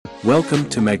Welcome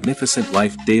to Magnificent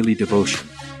Life Daily Devotion.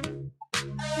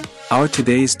 Our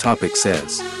today's topic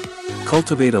says,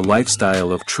 Cultivate a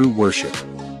lifestyle of true worship.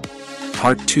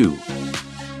 Part 2.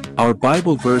 Our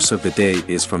Bible verse of the day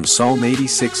is from Psalm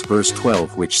 86 verse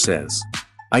 12, which says,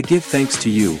 I give thanks to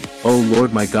you, O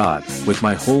Lord my God, with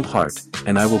my whole heart,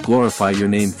 and I will glorify your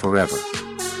name forever.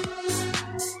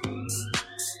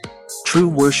 True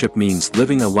worship means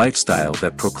living a lifestyle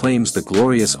that proclaims the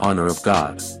glorious honor of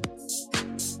God.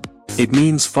 It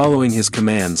means following His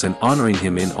commands and honoring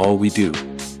Him in all we do.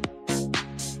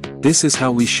 This is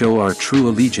how we show our true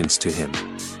allegiance to Him,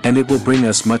 and it will bring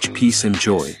us much peace and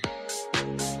joy.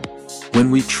 When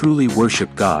we truly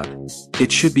worship God,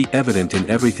 it should be evident in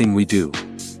everything we do.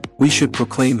 We should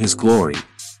proclaim His glory,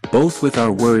 both with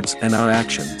our words and our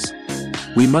actions.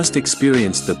 We must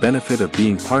experience the benefit of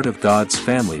being part of God's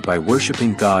family by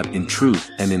worshiping God in truth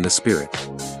and in the Spirit.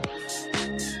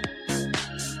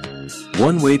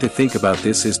 One way to think about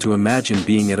this is to imagine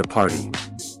being at a party.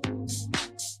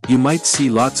 You might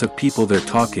see lots of people there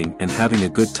talking and having a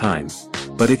good time,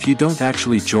 but if you don't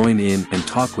actually join in and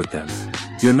talk with them,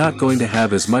 you're not going to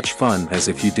have as much fun as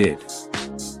if you did.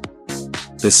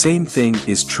 The same thing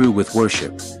is true with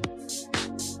worship.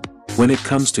 When it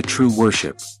comes to true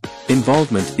worship,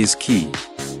 involvement is key.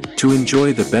 To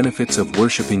enjoy the benefits of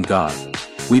worshiping God,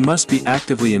 we must be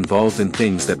actively involved in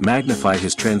things that magnify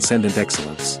His transcendent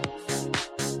excellence.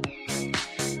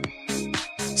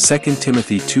 2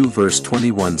 Timothy 2 verse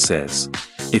 21 says,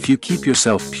 If you keep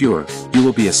yourself pure, you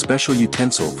will be a special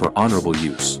utensil for honorable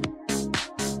use.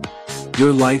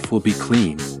 Your life will be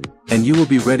clean, and you will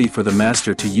be ready for the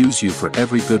Master to use you for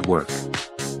every good work.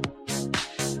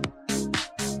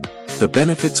 The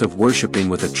benefits of worshiping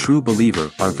with a true believer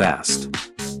are vast.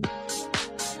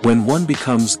 When one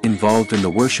becomes involved in the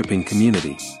worshiping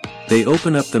community, they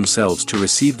open up themselves to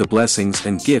receive the blessings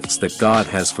and gifts that God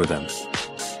has for them.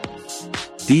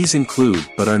 These include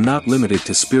but are not limited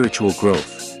to spiritual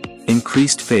growth,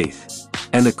 increased faith,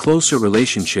 and a closer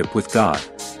relationship with God.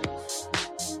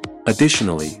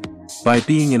 Additionally, by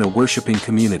being in a worshiping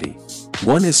community,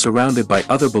 one is surrounded by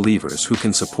other believers who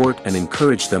can support and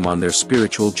encourage them on their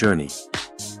spiritual journey.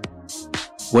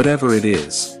 Whatever it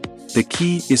is, the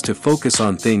key is to focus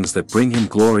on things that bring Him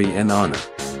glory and honor.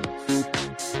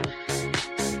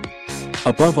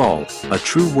 Above all, a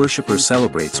true worshiper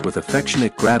celebrates with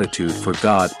affectionate gratitude for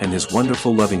God and His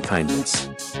wonderful loving-kindness.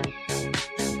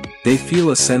 They feel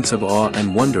a sense of awe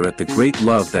and wonder at the great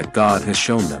love that God has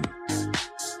shown them.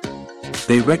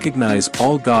 They recognize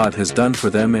all God has done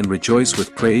for them and rejoice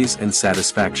with praise and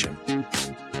satisfaction.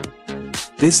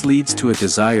 This leads to a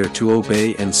desire to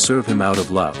obey and serve Him out of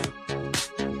love.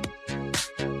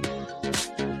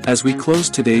 As we close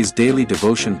today's daily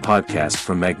devotion podcast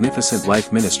from Magnificent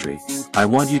Life Ministry, I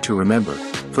want you to remember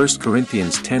 1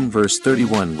 Corinthians 10 verse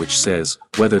 31, which says,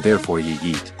 Whether therefore ye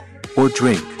eat, or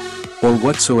drink, or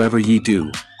whatsoever ye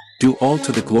do, do all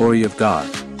to the glory of God.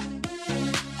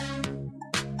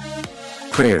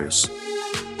 Prayers.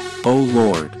 O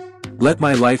Lord, let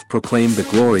my life proclaim the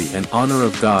glory and honor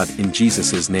of God in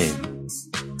Jesus' name.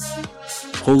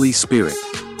 Holy Spirit,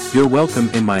 you're welcome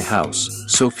in my house,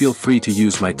 so feel free to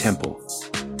use my temple.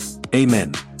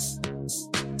 Amen.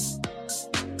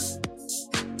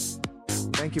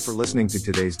 Thank you for listening to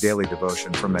today's daily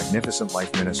devotion from Magnificent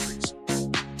Life Ministries.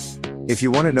 If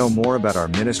you want to know more about our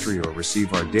ministry or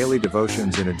receive our daily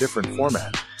devotions in a different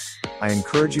format, I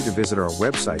encourage you to visit our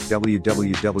website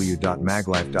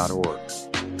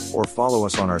www.maglife.org, or follow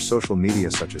us on our social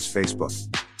media such as Facebook,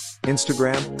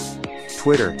 Instagram,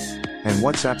 Twitter, and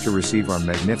WhatsApp to receive our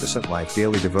Magnificent Life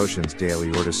daily devotions daily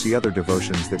or to see other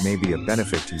devotions that may be of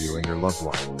benefit to you and your loved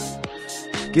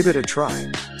one. Give it a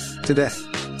try today.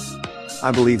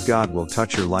 I believe God will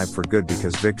touch your life for good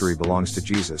because victory belongs to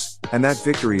Jesus, and that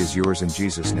victory is yours in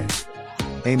Jesus' name.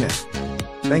 Amen.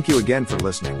 Thank you again for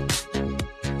listening.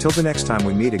 Till the next time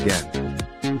we meet again,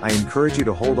 I encourage you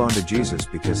to hold on to Jesus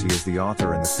because He is the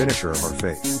author and the finisher of our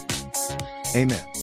faith. Amen.